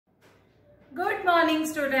Good morning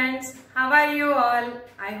students. How are you all?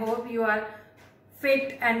 I hope you are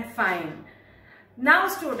fit and fine. Now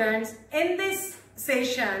students, in this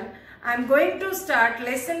session, I am going to start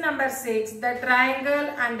lesson number 6, the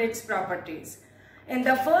triangle and its properties. In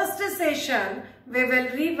the first session, we will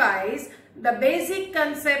revise the basic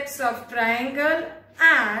concepts of triangle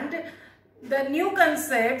and the new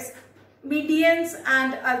concepts, medians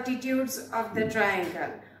and altitudes of the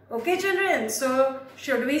triangle. Okay children, so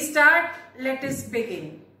should we start? Let us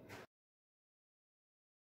begin.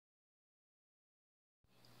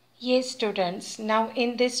 Yes students, now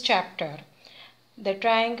in this chapter, the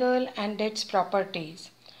triangle and its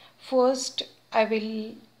properties. First I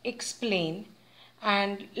will explain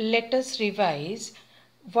and let us revise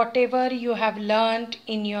whatever you have learned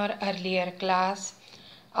in your earlier class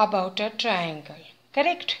about a triangle.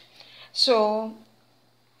 Correct? So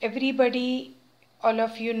everybody, all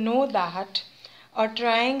of you know that a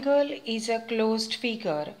triangle is a closed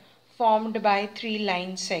figure formed by 3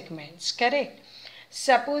 line segments. Correct?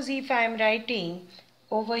 Suppose if I am writing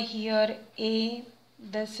over here A,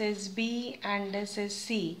 this is B and this is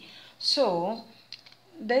C. So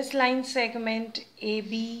this line segment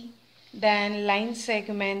AB, then line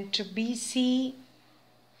segment BC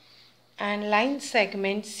and line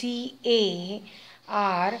segment CA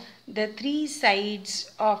are the 3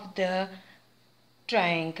 sides of the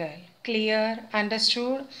triangle. Clear?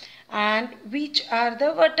 Understood? And which are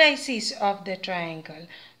the vertices of the triangle?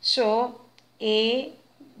 So A,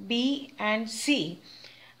 B and C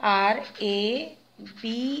are A,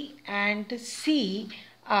 B and C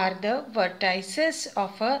are the vertices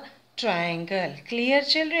of a triangle. Clear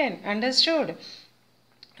children? Understood?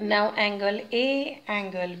 Now angle A,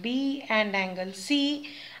 angle B and angle C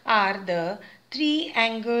are the 3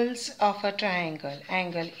 angles of a triangle.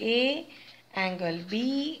 Angle A, angle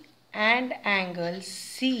B and angle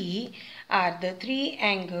C are the 3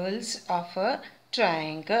 angles of a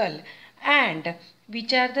triangle. And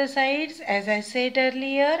which are the sides? As I said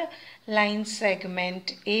earlier, line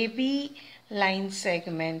segment AB, line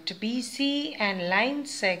segment BC and line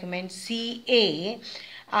segment CA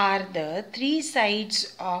are the 3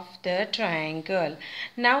 sides of the triangle.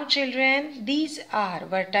 Now children, these are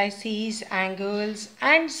vertices, angles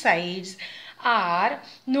and sides are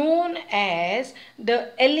known as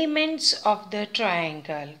the elements of the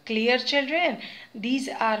triangle. Clear children? These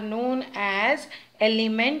are known as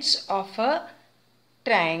elements of a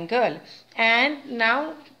triangle. And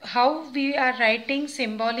now how we are writing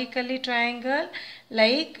symbolically triangle?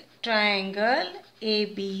 Like triangle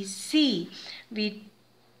ABC. We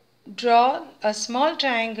draw a small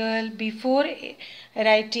triangle before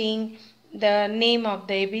writing the name of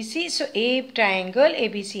the ABC. So A triangle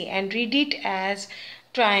ABC and read it as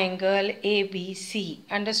triangle ABC.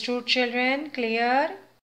 Understood children? Clear?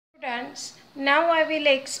 Students, now I will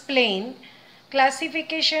explain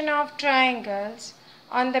classification of triangles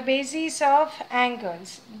on the basis of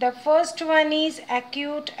angles. The first one is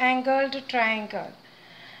acute angled triangle.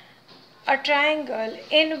 A triangle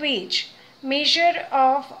in which measure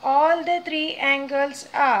of all the 3 angles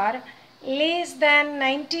are less than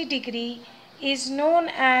 90 degree is known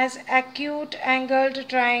as acute angled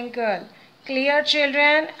triangle. Clear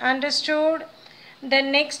children? Understood? The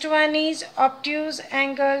next one is obtuse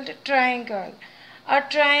angled triangle. A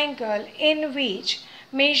triangle in which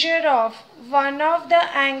measure of one of the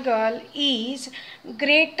angle is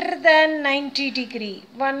greater than 90 degree.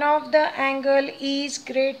 One of the angle is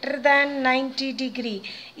greater than 90 degree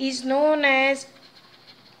is known as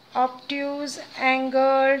obtuse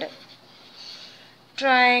angled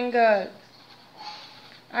triangle.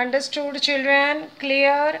 Understood children?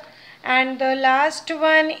 Clear? And the last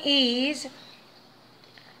one is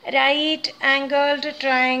right angled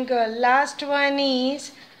triangle. Last one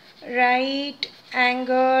is right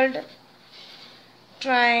angled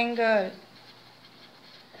triangle.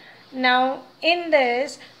 Now in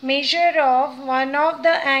this, measure of one of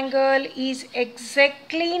the angle is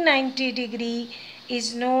exactly 90 degree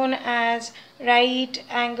is known as right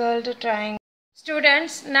angled triangle.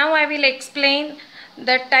 Students, now I will explain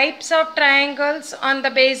the types of triangles on the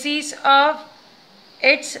basis of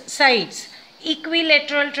its sides.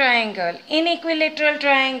 Equilateral triangle. In equilateral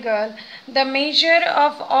triangle, the measure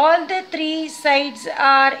of all the 3 sides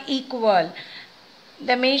are equal.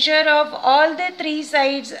 The measure of all the 3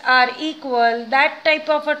 sides are equal. That type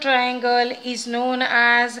of a triangle is known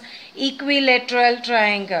as equilateral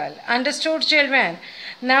triangle. Understood children?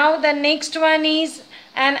 Now the next one is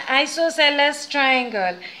an isosceles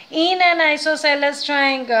triangle. In an isosceles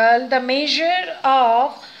triangle, the measure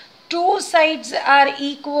of 2 sides are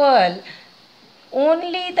equal.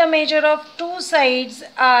 only the measure of two sides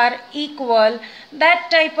are equal, that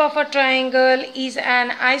type of a triangle is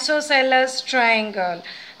an isosceles triangle.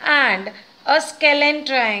 And a scalene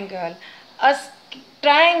triangle,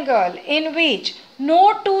 triangle in which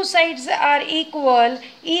no two sides are equal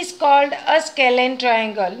is called a scalene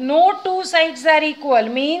triangle. No two sides are equal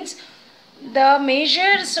means the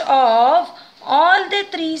measures of all the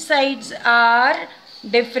three sides are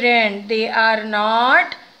different. They are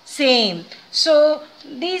not same. So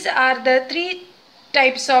these are the three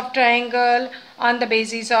types of triangle on the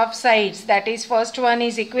basis of sides. That is, first one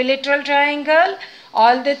is equilateral triangle.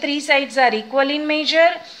 All the three sides are equal in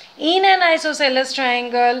measure. In an isosceles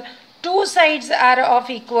triangle, two sides are of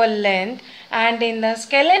equal length, and in the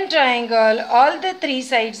scalene triangle, all the three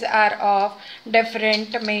sides are of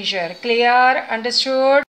different measure. Clear?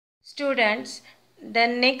 Understood? Students, the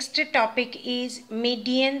next topic is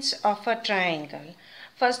medians of a triangle.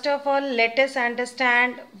 First of all, let us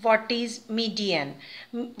understand what is median.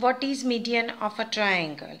 What is median of a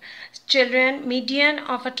triangle? Children, median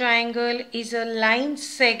of a triangle is a line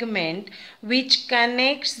segment which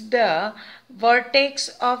connects the vertex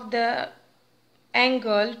of the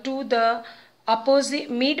angle to the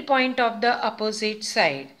opposite midpoint of the opposite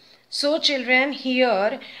side. So children,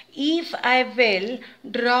 here if I will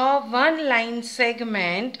draw one line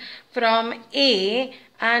segment from A,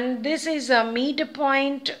 and this is a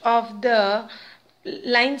midpoint of the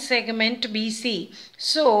line segment BC.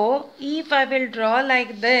 So if I will draw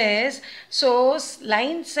like this, so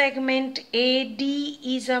line segment AD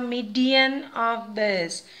is a median of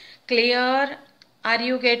this. Clear? Are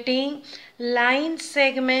you getting? Line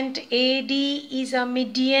segment AD is a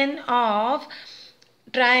median of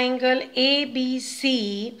triangle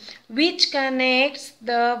ABC, which connects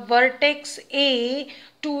the vertex A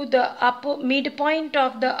to the midpoint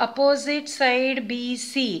of the opposite side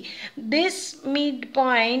BC. This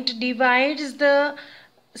midpoint divides the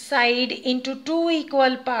side into two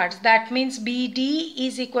equal parts. That means BD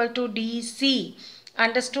is equal to DC.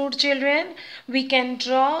 Understood, children? We can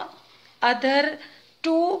draw other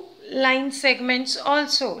two line segments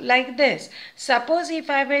also like this. Suppose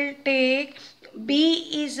if I will take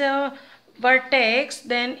B is a vertex,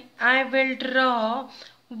 then I will draw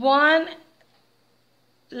one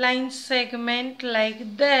line segment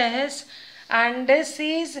like this, and this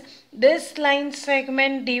line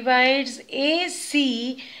segment divides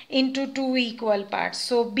AC into two equal parts.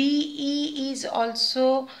 So BE is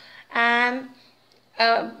also a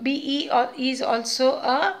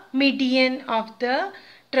median of the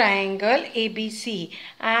triangle ABC.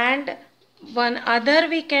 And one other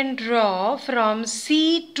we can draw from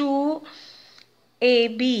C to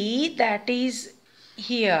AB, that is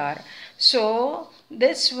here. So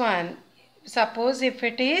this one, suppose if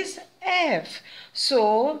it is F.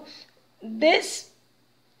 So this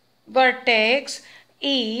vertex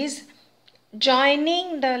is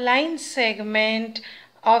joining the line segment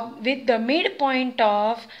with the midpoint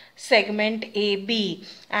of segment AB,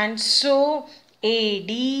 and so AD,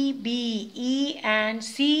 BE and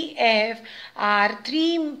CF are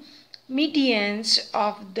three medians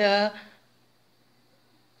of the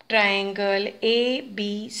triangle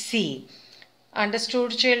ABC.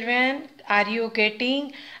 Understood, children? Are you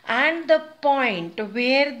getting? And the point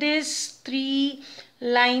where these three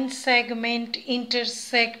line segment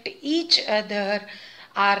intersect each other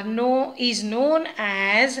is known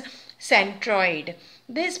as centroid.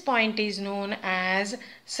 This point is known as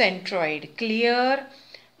centroid. Clear?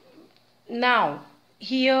 Now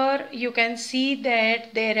here you can see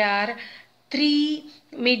that there are three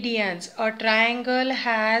medians. A triangle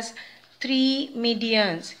has three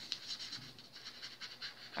medians.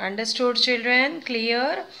 Understood, children?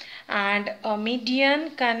 Clear? And a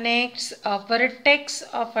median connects a vertex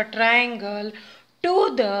of a triangle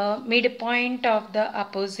to the midpoint of the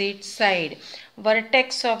opposite side.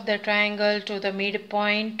 Vertex of the triangle to the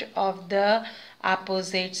midpoint of the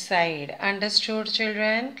opposite side. Understood,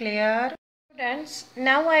 children? Clear? Students,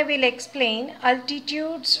 now I will explain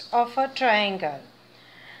altitudes of a triangle.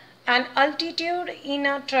 An altitude in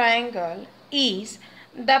a triangle is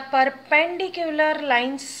the perpendicular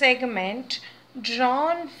line segment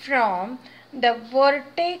drawn from the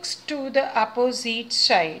vertex to the opposite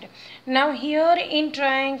side. Now here in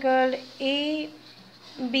triangle A,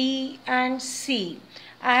 B and C,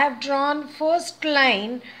 I have drawn first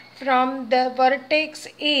line from the vertex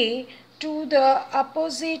A to the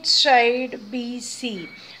opposite side BC.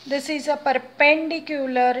 This is a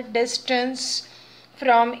perpendicular distance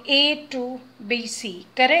from A to BC,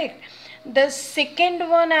 correct? The second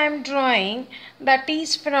one I am drawing, that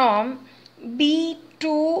is from B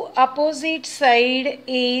to opposite side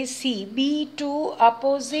AC. B to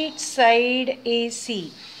opposite side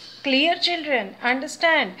AC. Clear, children?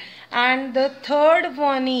 Understand? And the third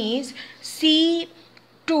one is C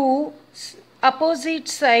to opposite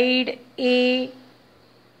side A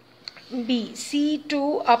B. C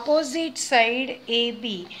to opposite side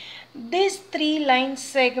AB. These three line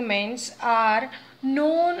segments are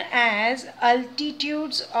known as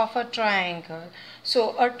altitudes of a triangle.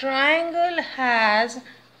 So a triangle has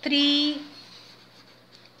three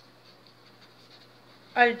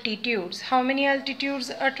altitudes. How many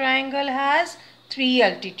altitudes a triangle has? Three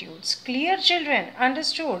altitudes. Clear, children?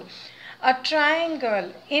 Understood? A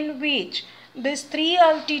triangle in which these three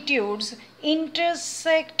altitudes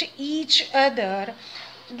intersect each other,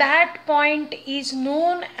 that point is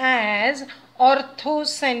known as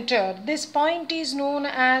orthocenter. This point is known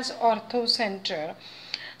as orthocenter.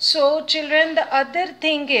 So children, the other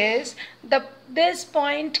thing is this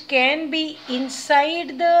point can be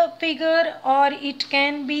inside the figure or it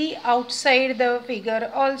can be outside the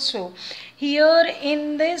figure also. Here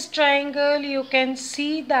in this triangle you can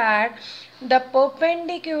see that the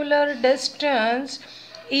perpendicular distance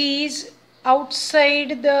is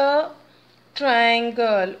outside the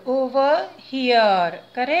triangle over here,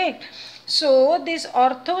 correct? So this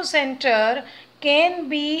orthocenter can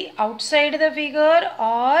be outside the figure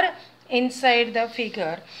or inside the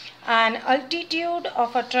figure. An altitude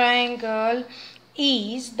of a triangle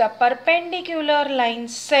is the perpendicular line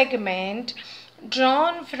segment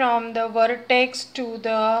drawn from the vertex to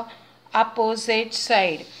the opposite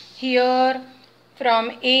side. Here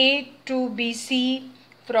from A to BC,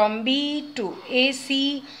 from B to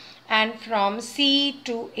AC, and from C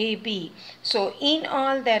to AB. So in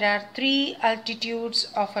all there are three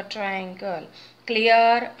altitudes of a triangle.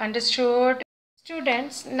 Clear? Understood?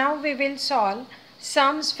 Students, now we will solve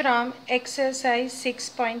sums from exercise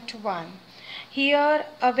 6.1. Here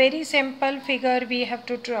a very simple figure we have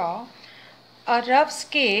to draw. A rough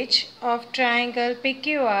sketch of triangle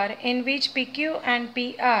PQR in which PQ and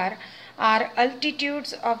PR are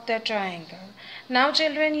altitudes of the triangle. Now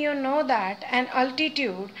children, you know that an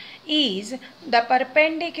altitude is the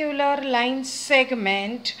perpendicular line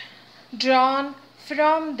segment drawn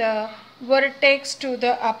from the vertex to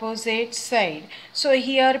the opposite side. So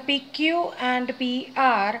here PQ and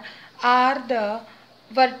PR are the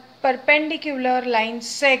perpendicular line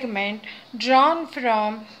segment drawn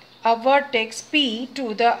from a vertex P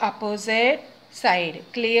to the opposite side.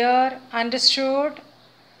 Clear? Understood?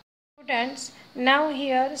 Students, now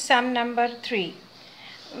here sum number 3.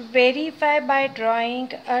 Verify by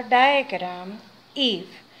drawing a diagram if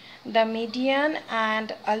the median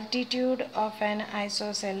and altitude of an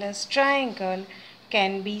isosceles triangle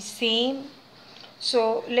can be same.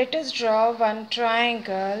 So let us draw one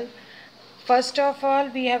triangle. First of all,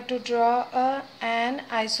 we have to draw an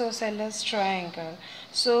isosceles triangle.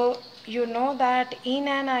 So you know that in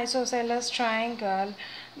an isosceles triangle,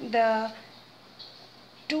 the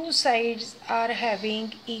two sides are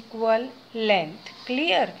having equal length.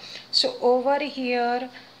 Clear? So over here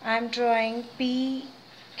I am drawing P,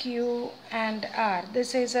 Q and R.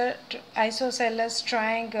 This is a isosceles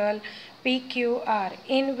triangle PQR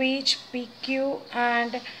in which PQ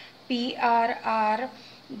and PR are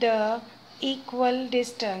the equal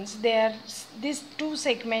distance. These two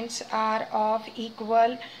segments are of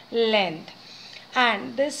equal length,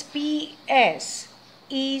 and this PS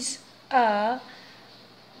is a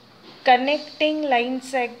connecting line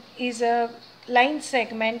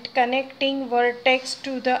segment connecting vertex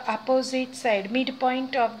to the opposite side,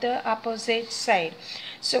 midpoint of the opposite side.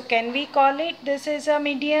 So can we call it this is a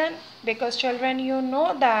median? Because children, you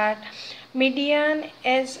know that median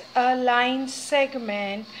is a line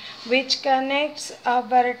segment which connects a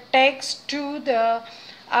vertex to the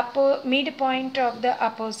midpoint of the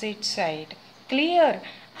opposite side. Clear?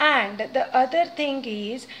 And the other thing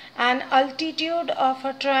is an altitude of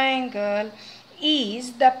a triangle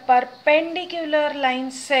is the perpendicular line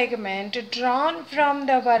segment drawn from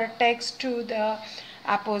the vertex to the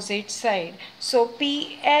opposite side. So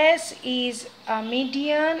PS is a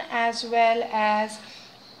median as well as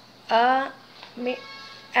an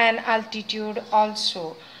altitude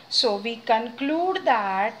also. So we conclude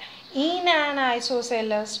that in an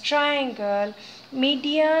isosceles triangle,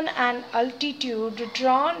 median and altitude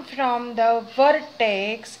drawn from the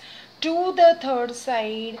vertex to the third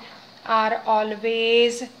side are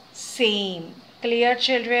always same. Clear,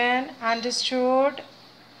 children? Understood?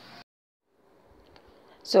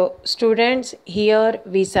 So students, here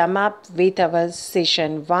we sum up with our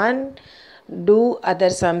session 1. Do other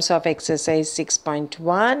sums of exercise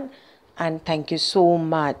 6.1 and thank you so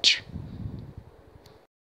much.